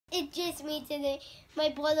it's just me today. My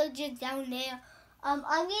brother just down there. I'm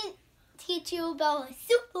gonna teach you about a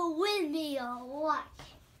super windmill. Watch.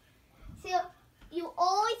 So you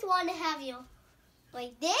always want to have your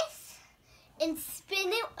like this and spin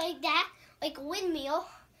it like that, like a windmill,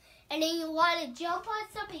 and then you want to jump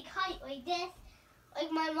on something height like this,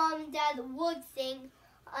 like my mom and dad would sing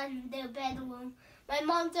on their bedroom. My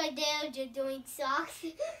mom's right there just doing socks.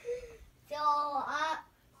 So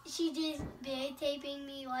she just band taping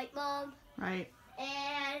me like mom. Right.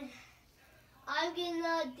 And I'm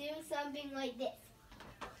gonna do something like this.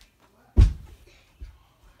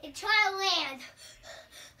 And try to land.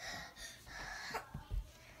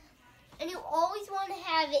 And you always want to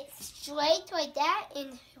have it straight like that and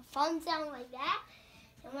your thumbs down like that.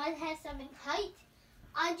 And want to have something height.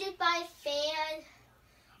 I'm just by a fan.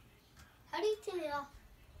 How do you turn it off?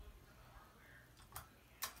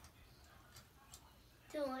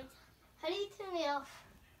 How do you turn it off?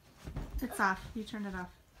 It's off. You turned it off.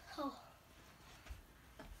 Oh.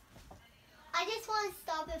 I just want to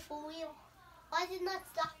stop it for real. Why is it not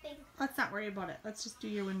stopping? Let's not worry about it. Let's just do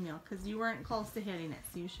your windmill because you weren't close to hitting it,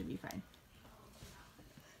 so you should be fine.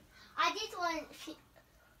 I just want to...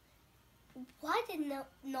 Why did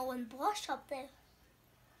no one brush up there?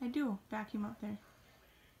 I do. Vacuum up there.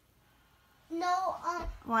 No,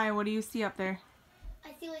 Why? What do you see up there?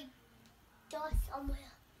 I see like dust somewhere.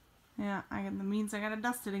 Yeah, that means I gotta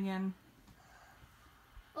dust it again.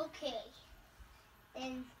 Okay.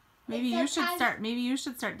 And maybe you should start. Maybe you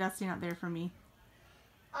should start dusting up there for me.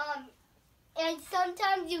 And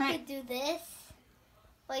sometimes you could do this,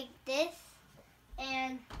 like this,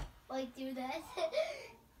 and like do this,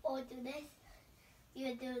 or do this. You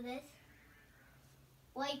would do this,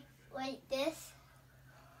 like this,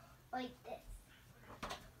 like this.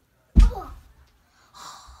 Oh.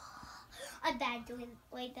 I'm bad doing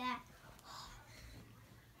like that.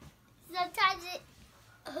 Sometimes it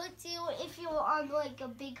hurts you if you're on like a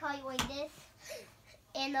big height like this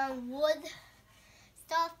and on wood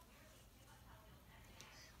stuff.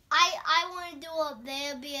 I want to do up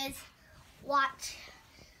there because watch,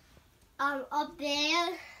 up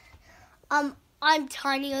there, I'm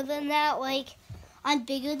tinier than that. Like I'm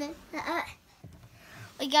bigger than that.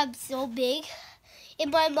 Like I'm so big. If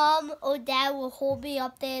my mom or dad would hold me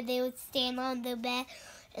up there, they would stand on the bed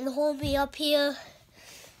and hold me up here.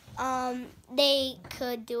 They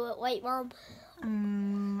could do it, right, Mom?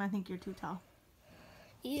 I think you're too tall.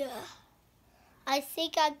 Yeah. I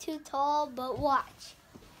think I'm too tall, but watch.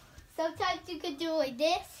 Sometimes you could do it like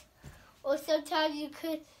this, or sometimes you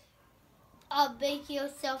could make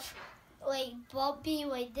yourself like bumpy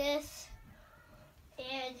like this,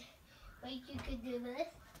 and like you could do this.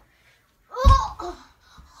 Oh!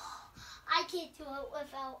 I can't do it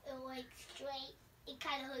without it like straight. It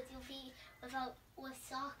kind of hurts your feet with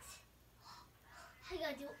socks. I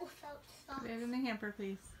gotta do it without socks. Put it in the hamper,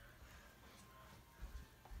 please.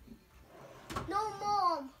 No,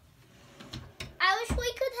 Mom. I wish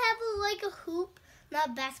we could have like a hoop, not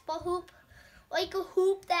a basketball hoop, like a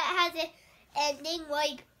hoop that has an ending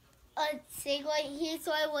like a thing right here,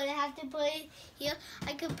 so I wouldn't have to put it here.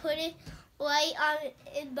 I could put it right on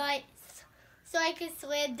in my, so I could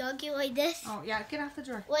slam dunk it like this. Oh yeah, get off the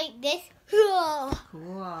drawer. Like this. Cool.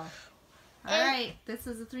 All right, this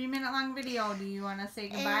is a 3-minute long video. Do you want to say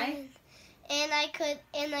goodbye? And I could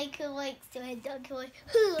like slam dunk it like.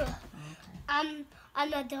 Okay. I'm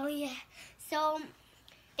not done yet. So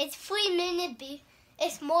it's 3 minutes.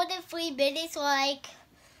 It's more than 3 minutes. Like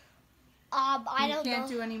I don't know. You can't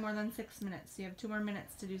do any more than 6 minutes. You have 2 more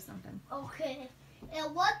minutes to do something. Okay.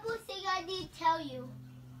 And one more thing I need to tell you.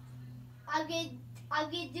 I'm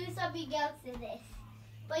gonna do something else to this,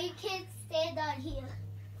 but you can't stand on here.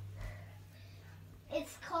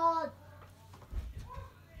 It's called.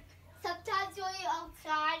 Sometimes when you're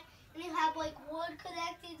outside and you have like wood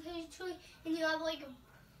connected to the tree, and you have like.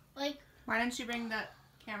 Why don't you bring the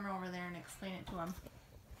camera over there and explain it to them?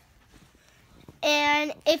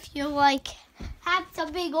 And if you like have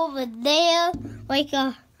something over there, like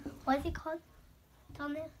a, what's it called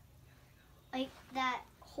down there? Like that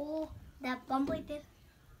hole, that bump like this.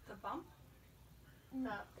 The bump? The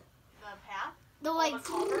path? The like.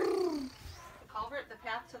 The culvert, the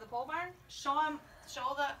path to the pole barn? Show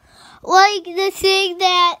the. Like the thing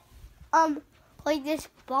that, like this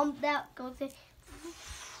bump that goes in.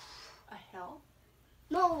 A hill?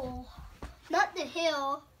 No, not the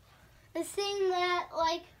hill. The thing that,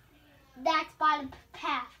 like, that's by the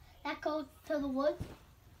path that goes to the woods.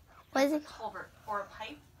 What is it? Culvert or a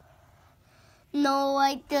pipe? No,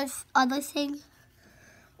 like this other thing.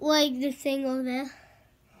 Like the thing over there.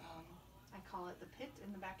 I call it the pit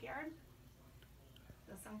in the backyard.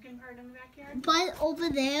 The sunken part in the backyard? But over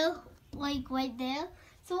there, like right there.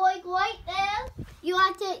 So like right there, you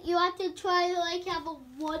have to try to like have a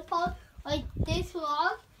wood part like this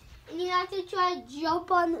long, and you have to try to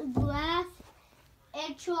jump on the glass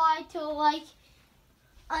and try to like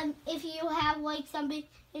if you have like something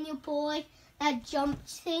and you pull like that jump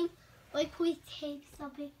thing, like we tape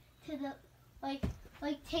something to the like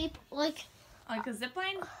tape like a zip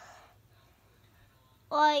line?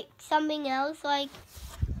 Like something else, like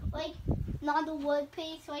not a wood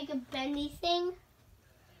piece, like a bendy thing.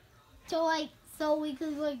 So we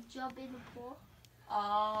could like jump in the pool.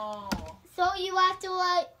 Oh. So you have to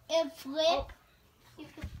like and flip. Oh. You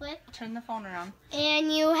can flip. Turn the phone around.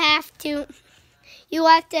 And you have to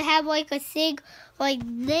have like a thing like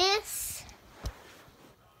this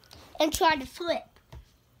and try to flip.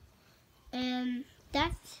 And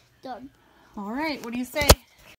that's done. All right. What do you say?